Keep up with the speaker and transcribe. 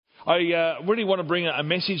I really want to bring a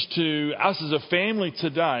message to us as a family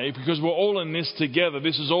today, because we're all in this together.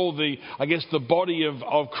 This is all the body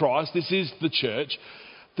of Christ. This is the church.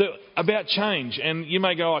 About change. And you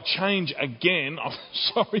may go, change again. I'm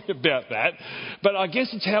sorry about that. But I guess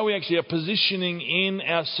it's how we actually are positioning in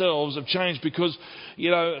ourselves of change, because,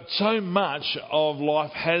 so much of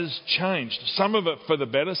life has changed. Some of it for the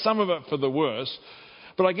better, some of it for the worse.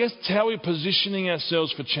 But I guess it's how we're positioning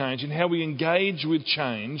ourselves for change and how we engage with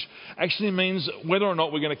change actually means whether or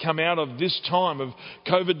not we're going to come out of this time of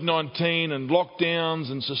COVID-19 and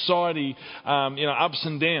lockdowns and society, ups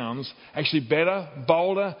and downs, actually better,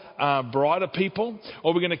 bolder, brighter people,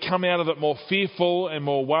 or we're going to come out of it more fearful and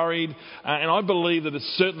more worried. And I believe that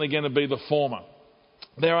it's certainly going to be the former.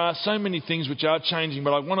 There are so many things which are changing,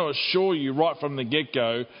 but I want to assure you right from the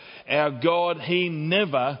get-go, our God, He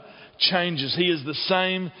never changes. He is the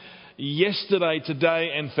same yesterday,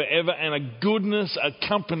 today and forever, and a goodness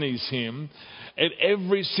accompanies Him at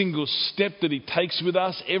every single step that He takes with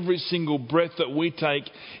us, every single breath that we take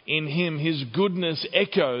in Him. His goodness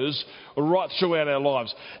echoes right throughout our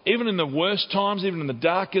lives. Even in the worst times, even in the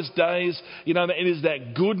darkest days, it is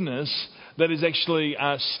that goodness that is actually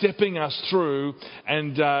stepping us through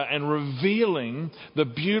and revealing the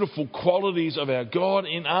beautiful qualities of our God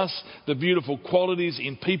in us, the beautiful qualities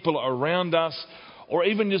in people around us, or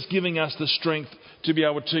even just giving us the strength to be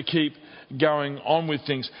able to keep going on with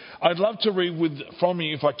things. I'd love to read from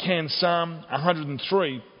you, if I can, Psalm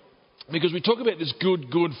 103, because we talk about this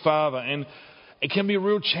good Father, and it can be a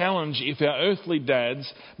real challenge if our earthly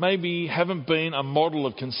dads maybe haven't been a model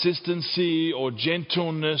of consistency or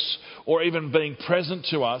gentleness or even being present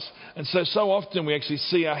to us. And so often we actually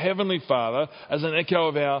see our Heavenly Father as an echo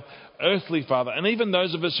of our earthly father. And even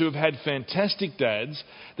those of us who have had fantastic dads,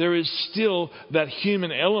 there is still that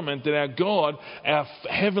human element that our God, our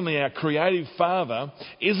heavenly, our creative Father,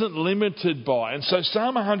 isn't limited by. And so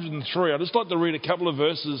Psalm 103, I'd just like to read a couple of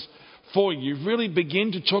verses for you, really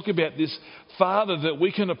begin to talk about this Father that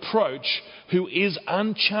we can approach who is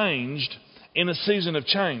unchanged in a season of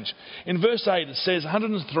change. In verse 8 it says,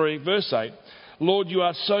 103 verse 8, Lord, you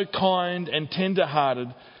are so kind and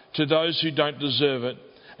tender-hearted to those who don't deserve it,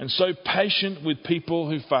 and so patient with people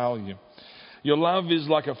who fail you. Your love is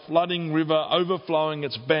like a flooding river overflowing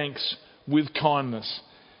its banks with kindness.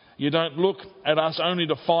 You don't look at us only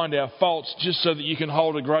to find our faults just so that you can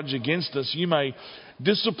hold a grudge against us. You may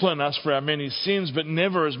discipline us for our many sins, but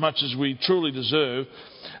never as much as we truly deserve.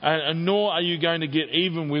 And nor are you going to get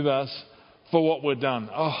even with us for what we've done.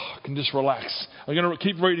 I can just relax. I'm going to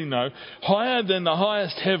keep reading though. Higher than the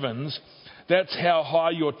highest heavens, that's how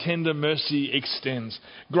high your tender mercy extends.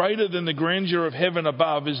 Greater than the grandeur of heaven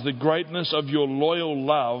above is the greatness of your loyal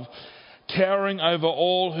love, towering over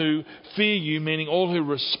all who fear you, meaning all who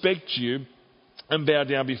respect you and bow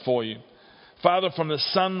down before you. Father, from the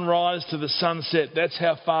sunrise to the sunset, that's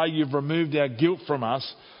how far you've removed our guilt from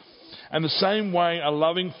us. And the same way a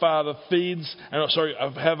loving father feeds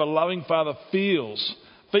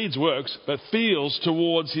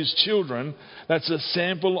towards his children, that's a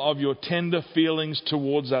sample of your tender feelings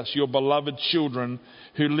towards us, your beloved children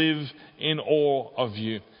who live in awe of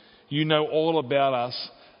you. You know all about us,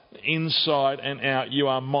 inside and out. You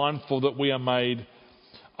are mindful that we are made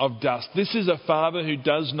of dust. This is a Father who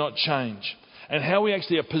does not change. And how we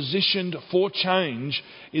actually are positioned for change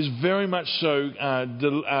is very much so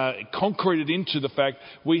concreted into the fact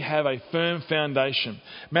we have a firm foundation.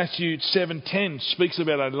 Matthew 7:10 speaks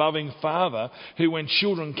about a loving Father who, when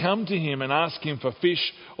children come to him and ask him for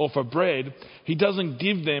fish or for bread, he doesn't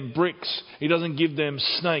give them bricks. He doesn't give them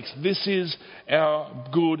snakes. This is our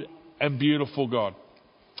good and beautiful God.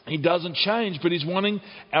 He doesn't change, but he's wanting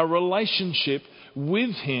our relationship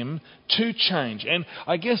with him to change. And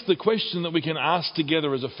I guess the question that we can ask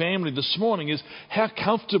together as a family this morning is, how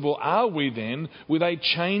comfortable are we then with a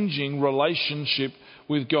changing relationship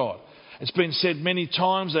with God? It's been said many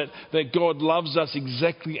times that God loves us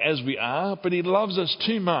exactly as we are, but he loves us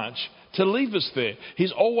too much to leave us there.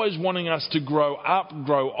 He's always wanting us to grow up,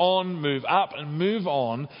 grow on, move up and move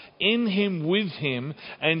on in him, with him.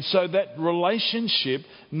 And so that relationship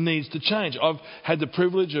needs to change. I've had the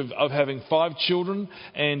privilege of having 5 children,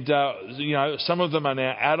 and some of them are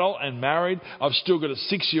now adult and married. I've still got a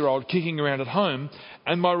 6-year-old kicking around at home,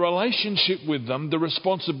 and my relationship with them, the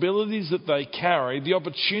responsibilities that they carry, the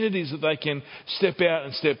opportunities that they can step out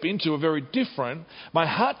and step into are very different. My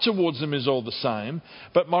heart towards them is all the same,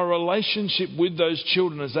 but my relationship with those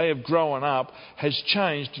children as they have grown up has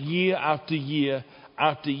changed year after year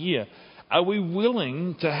after year. Are we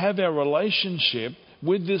willing to have our relationship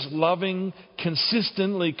with this loving,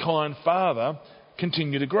 consistently kind Father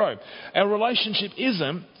continue to grow? Our relationship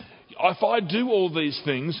isn't if I do all these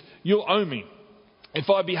things, you'll owe me. If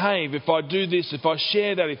I behave, if I do this, if I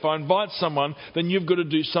share that, if I invite someone, then you've got to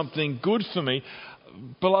do something good for me.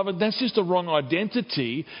 Beloved, that's just a wrong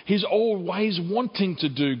identity. He's always wanting to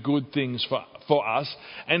do good things for us,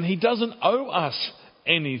 and he doesn't owe us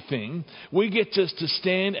anything. We get just to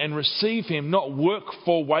stand and receive him, not work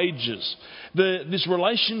for wages. This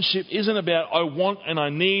relationship isn't about I want and I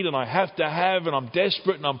need and I have to have and I'm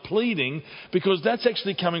desperate and I'm pleading, because that's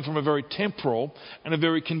actually coming from a very temporal and a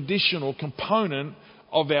very conditional component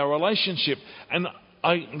of our relationship. And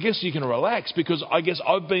I guess you can relax, because I guess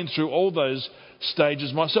I've been through all those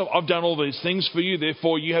stages myself. I've done all these things for you,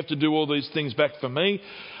 therefore you have to do all these things back for me.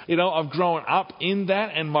 I've grown up in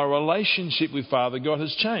that, and my relationship with Father God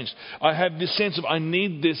has changed. I have this sense of I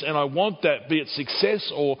need this and I want that, be it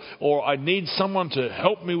success or I need someone to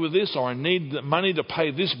help me with this, or I need the money to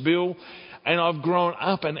pay this bill. And I've grown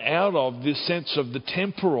up and out of this sense of the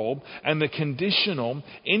temporal and the conditional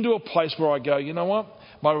into a place where I go, you know what?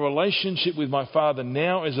 My relationship with my Father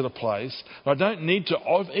now is at a place I don't need to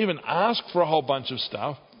even ask for a whole bunch of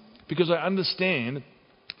stuff, because I understand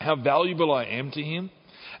how valuable I am to him,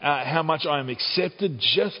 how much I am accepted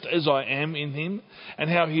just as I am in him, and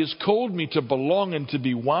how he has called me to belong and to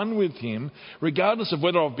be one with him, regardless of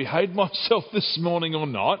whether I've behaved myself this morning or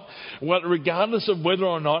not, regardless of whether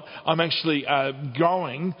or not I'm actually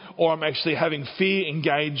going or I'm actually having fear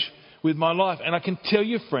engage with my life. And I can tell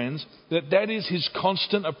you, friends, that is his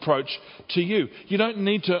constant approach to you. You don't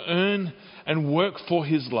need to earn and work for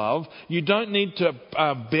his love. You don't need to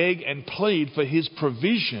beg and plead for his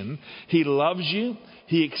provision. He loves you.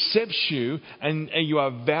 He accepts you, and you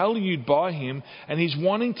are valued by him, and he's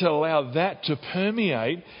wanting to allow that to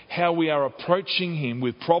permeate how we are approaching him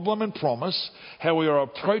with problem and promise, how we are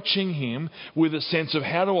approaching him with a sense of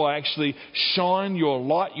how do I actually shine your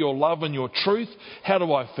light, your love and your truth, how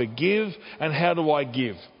do I forgive, and how do I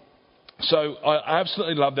give. So I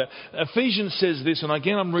absolutely love that. Ephesians says this, and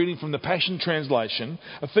again I'm reading from the Passion Translation.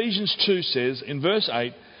 Ephesians 2 says in verse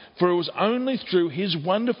 8, "For it was only through his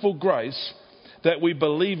wonderful grace that we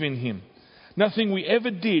believe in him. Nothing we ever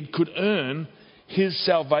did could earn his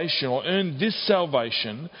salvation or earn this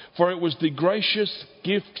salvation, for it was the gracious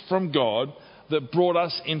gift from God that brought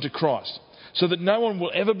us into Christ, so that no one will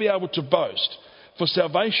ever be able to boast. For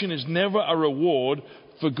salvation is never a reward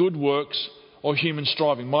for good works or human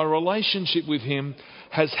striving." My relationship with him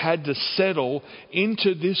has had to settle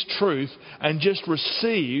into this truth and just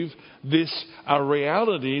receive this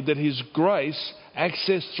reality that his grace,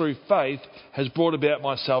 accessed through faith, has brought about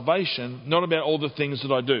my salvation, not about all the things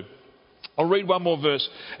that I do. I'll read one more verse.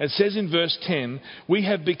 It says in verse 10, "We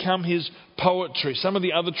have become his poetry." Some of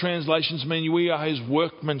the other translations mean we are his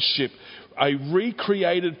workmanship, a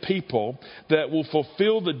recreated people that will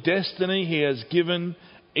fulfill the destiny he has given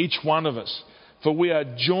each one of us. For we are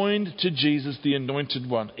joined to Jesus, the Anointed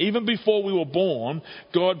One. Even before we were born,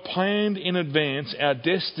 God planned in advance our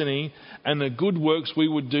destiny and the good works we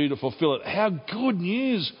would do to fulfill it. How good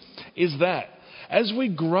news is that? As we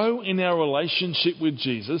grow in our relationship with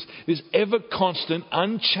Jesus, this ever constant,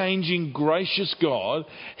 unchanging, gracious God,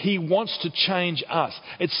 he wants to change us.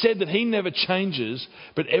 It's said that he never changes,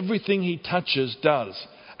 but everything he touches does.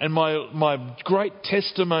 And my great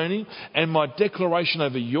testimony and my declaration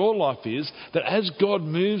over your life is that as God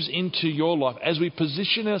moves into your life, as we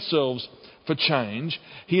position ourselves for change,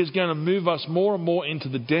 he is going to move us more and more into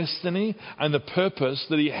the destiny and the purpose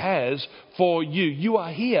that he has for you. You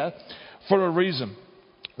are here for a reason.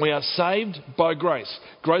 We are saved by grace.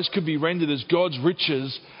 Grace could be rendered as God's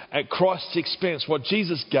riches at Christ's expense. What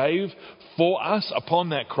Jesus gave for us upon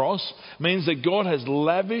that cross means that God has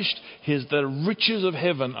lavished the riches of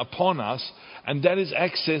heaven upon us, and that is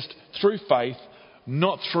accessed through faith,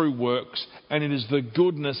 not through works. And it is the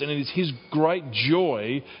goodness and it is his great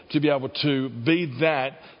joy to be able to be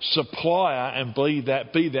that supplier and be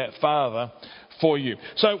that Father for you.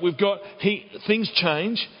 So we've got, things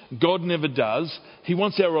change. God never does. He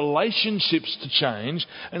wants our relationships to change.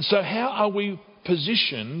 And so how are we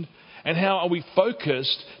positioned and how are we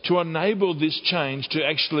focused to enable this change to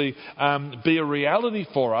actually be a reality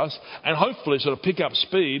for us and hopefully sort of pick up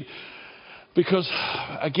speed? Because,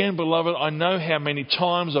 again, beloved, I know how many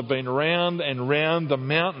times I've been round and round the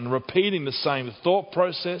mountain, repeating the same thought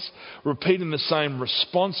process, repeating the same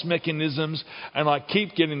response mechanisms, and I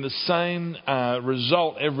keep getting the same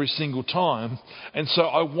result every single time. And so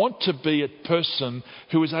I want to be a person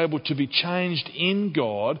who is able to be changed in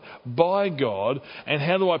God, by God, and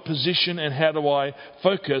how do I position and how do I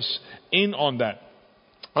focus in on that?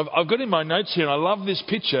 I've got in my notes here, and I love this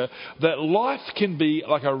picture, that life can be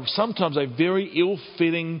like sometimes a very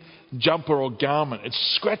ill-fitting jumper or garment.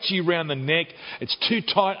 It's scratchy around the neck, it's too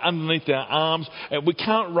tight underneath our arms, and we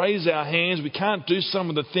can't raise our hands, we can't do some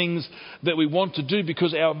of the things that we want to do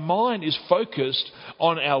because our mind is focused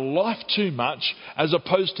on our life too much as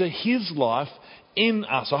opposed to His life in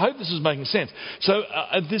us. I hope this is making sense. So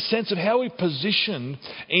this sense of how we position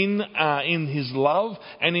in His love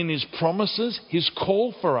and in His promises, His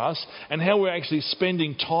call for us, and how we're actually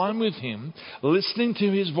spending time with Him, listening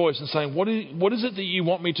to His voice and saying, what is it that you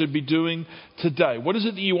want me to be doing today? What is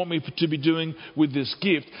it that you want me to be doing with this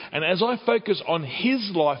gift? And as I focus on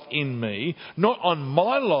His life in me, not on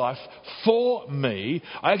my life for me,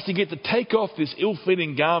 I actually get to take off this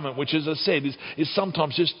ill-fitting garment, which, as I said, is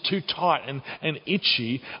sometimes just too tight and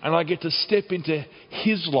itchy, and I get to step into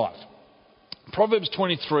His life. Proverbs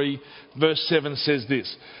 23 verse 7 says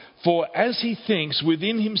this, "For as he thinks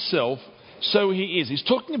within himself, so he is." He's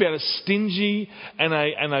talking about a stingy and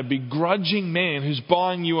a begrudging man who's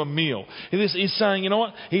buying you a meal. He's saying, you know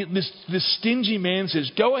what? This stingy man says,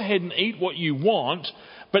 go ahead and eat what you want,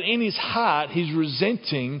 but in his heart he's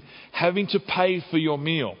resenting having to pay for your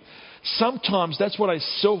meal. Sometimes that's what a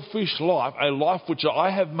selfish life, a life which I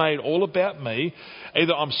have made all about me.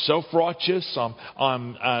 Either I'm self-righteous,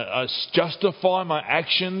 I justify my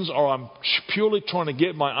actions, or I'm purely trying to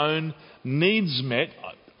get my own needs met.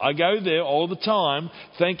 I go there all the time.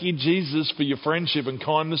 Thank you, Jesus, for your friendship and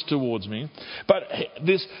kindness towards me. But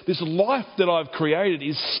this life that I've created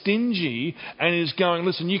is stingy and is going,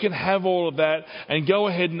 listen, you can have all of that and go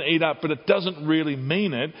ahead and eat up, but it doesn't really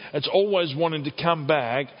mean it. It's always wanting to come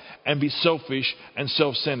back and be selfish and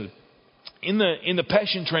self-centered. In the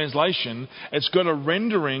Passion Translation, it's got a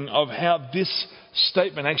rendering of how this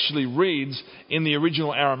statement actually reads in the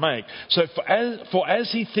original Aramaic. So, for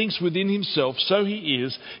as he thinks within himself, so he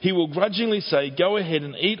is. He will grudgingly say, go ahead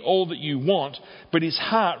and eat all that you want, but his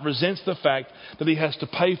heart resents the fact that he has to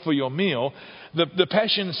pay for your meal. The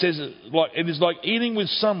Passion says it is like eating with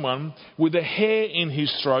someone with a hair in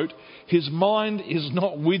his throat. His mind is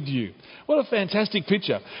not with you. What a fantastic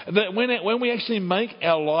picture. That when we actually make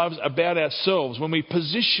our lives about ourselves, when we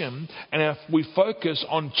position and we focus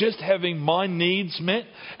on just having my needs met,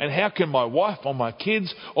 and how can my wife or my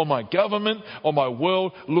kids or my government or my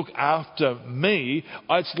world look after me,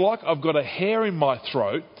 it's like I've got a hair in my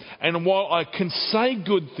throat, and while I can say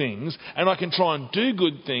good things and I can try and do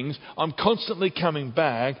good things, I'm constantly coming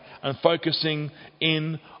back and focusing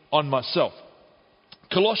in on myself.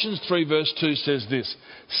 Colossians 3 verse 2 says this,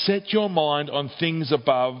 "Set your mind on things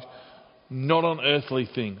above, not on earthly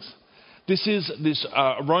things."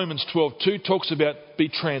 Romans 12:2 talks about be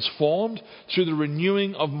transformed through the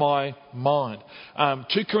renewing of my mind.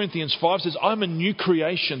 2 Corinthians 5 says, I'm a new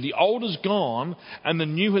creation. The old is gone and the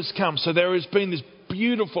new has come. So there has been this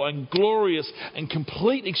beautiful and glorious and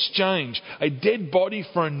complete exchange, a dead body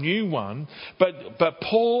for a new one. But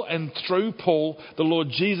Paul, and through Paul, the Lord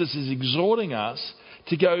Jesus is exhorting us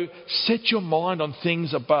to go, set your mind on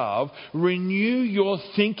things above, renew your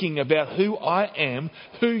thinking about who I am,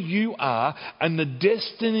 who you are, and the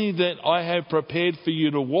destiny that I have prepared for you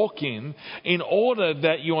to walk in order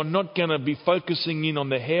that you are not going to be focusing in on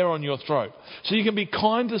the hair on your throat. So you can be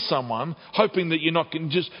kind to someone, hoping that you're not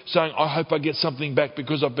just saying, I hope I get something back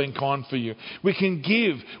because I've been kind for you. We can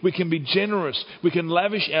give, we can be generous, we can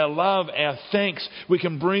lavish our love, our thanks, we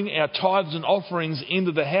can bring our tithes and offerings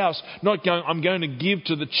into the house, not going, I'm going to give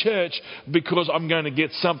to the church because I'm going to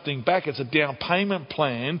get something back. It's a down payment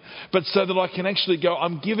plan, but so that I can actually go,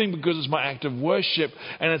 I'm giving because it's my act of worship,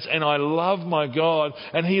 and I love my God,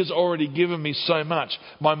 and He has already given me so much.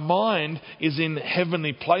 My mind is in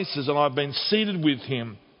heavenly places, and I've been seated with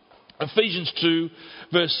Him. Ephesians 2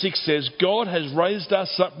 verse 6 says, God has raised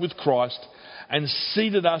us up with Christ and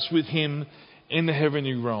seated us with Him in the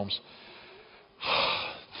heavenly realms.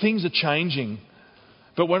 Things are changing.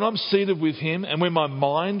 But when I'm seated with Him and when my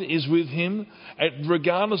mind is with Him,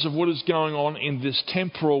 regardless of what is going on in this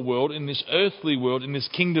temporal world, in this earthly world, in this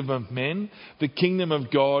kingdom of men, the kingdom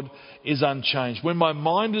of God is unchanged. When my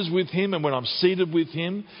mind is with Him and when I'm seated with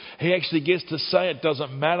Him, He actually gets to say it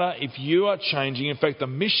doesn't matter if you are changing. In fact, the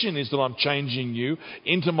mission is that I'm changing you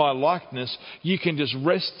into my likeness. You can just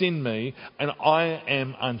rest in me and I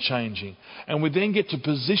am unchanging. And we then get to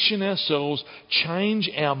position ourselves, change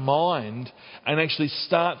our mind, and actually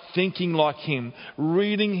start thinking like Him,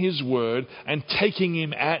 reading His Word and taking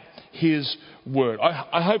Him at His Word.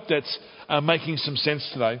 I hope that's making some sense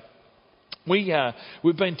today.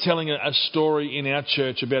 We've been telling a story in our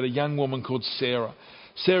church about a young woman called Sarah.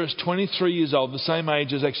 Sarah's 23 years old, the same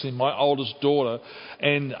age as actually my oldest daughter.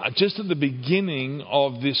 And just at the beginning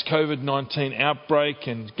of this COVID-19 outbreak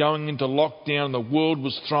and going into lockdown, the world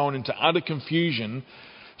was thrown into utter confusion.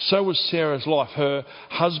 So was Sarah's life. Her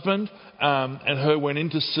husband and her went in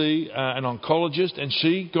to see an oncologist, and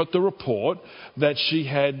she got the report that she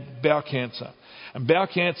had bowel cancer. And bowel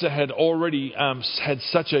cancer had already had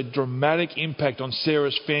such a dramatic impact on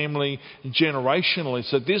Sarah's family generationally.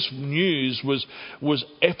 So this news was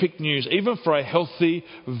epic news. Even for a healthy,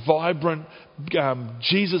 vibrant,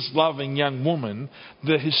 Jesus-loving young woman,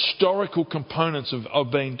 the historical components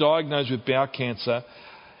of being diagnosed with bowel cancer,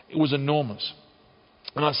 it was enormous.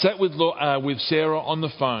 And I sat with Sarah on the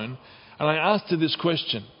phone, and I asked her this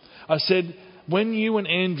question. I said, when you and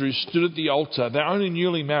Andrew stood at the altar, they're only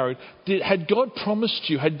newly married, had God promised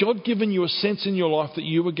you, had God given you a sense in your life that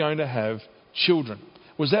you were going to have children?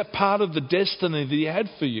 Was that part of the destiny that He had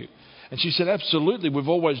for you? And she said, absolutely. We've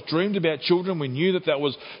always dreamed about children. We knew that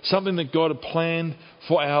was something that God had planned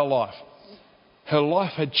for our life. Her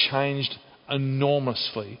life had changed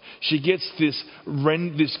enormously. She gets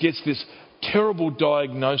this terrible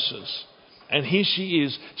diagnosis. And here she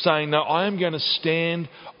is saying, no, I am going to stand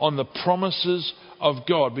on the promises of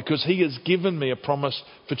God because He has given me a promise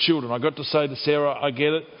for children. I got to say to Sarah, I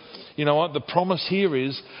get it. You know what? The promise here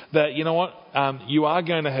is that, you know what? You are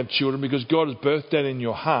going to have children because God has birthed that in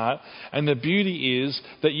your heart. And the beauty is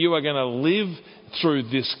that you are going to live through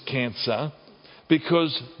this cancer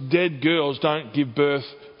because dead girls don't give birth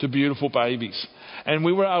to beautiful babies. And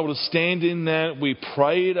we were able to stand in that. We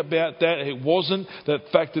prayed about that. It wasn't the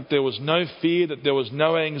fact that there was no fear, that there was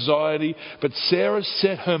no anxiety. But Sarah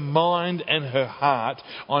set her mind and her heart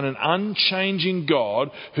on an unchanging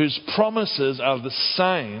God whose promises are the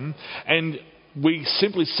same. And we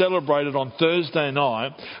simply celebrated on Thursday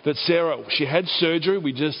night that Sarah, she had surgery.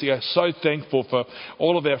 We just are so thankful for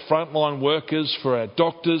all of our frontline workers, for our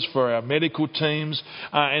doctors, for our medical teams,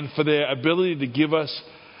 and for their ability to give us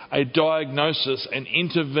a diagnosis and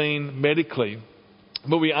intervene medically.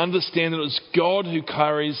 But we understand that it was God who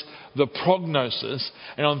carries the prognosis.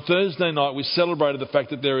 And on Thursday night, we celebrated the fact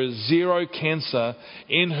that there is zero cancer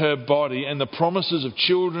in her body, and the promises of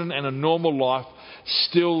children and a normal life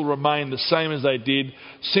still remain the same as they did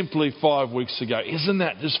simply 5 weeks ago. Isn't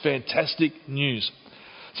that just fantastic news?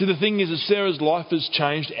 See, the thing is that Sarah's life has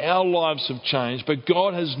changed, our lives have changed, but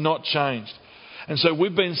God has not changed. And so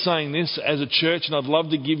we've been saying this as a church, and I'd love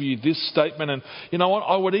to give you this statement. And you know what?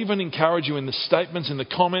 I would even encourage you in the statements, in the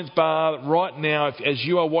comments bar right now, as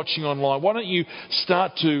you are watching online, why don't you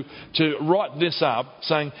start to write this up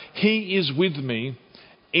saying, He is with me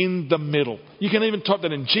in the middle. You can even type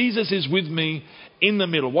that in. Jesus is with me in the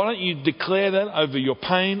middle. Why don't you declare that over your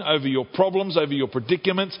pain, over your problems, over your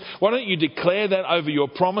predicaments? Why don't you declare that over your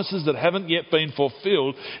promises that haven't yet been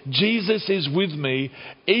fulfilled? Jesus is with me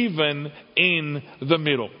even in the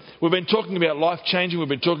middle. We've been talking about life changing. We've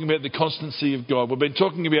been talking about the constancy of God. We've been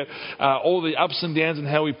talking about all the ups and downs and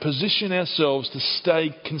how we position ourselves to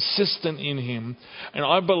stay consistent in Him. And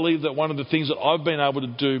I believe that one of the things that I've been able to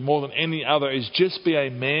do more than any other is just be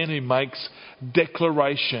a man who makes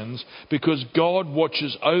declarations, because God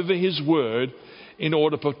watches over His word in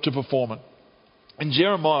order to perform it. In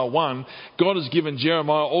Jeremiah 1, God has given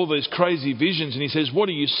Jeremiah all these crazy visions, and He says, what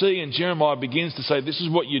do you see? And Jeremiah begins to say, this is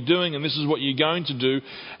what you're doing and this is what you're going to do.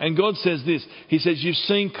 And God says this, He says, you've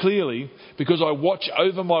seen clearly because I watch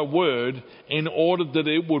over my word in order that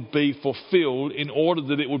it would be fulfilled, in order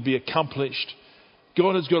that it would be accomplished.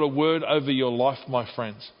 God has got a word over your life, my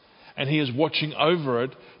friends. And He is watching over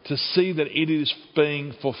it to see that it is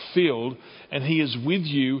being fulfilled. And He is with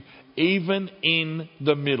you even in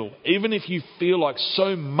the middle. Even if you feel like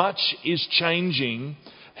so much is changing,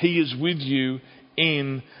 He is with you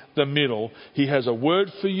in the middle. He has a word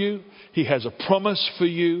for you. He has a promise for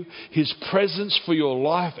you. His presence for your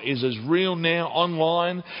life is as real now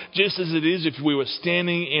online, just as it is if we were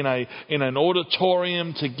standing in an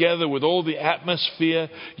auditorium together with all the atmosphere.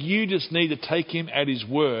 You just need to take Him at His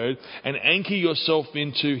word and anchor yourself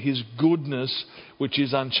into His goodness, which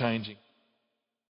is unchanging.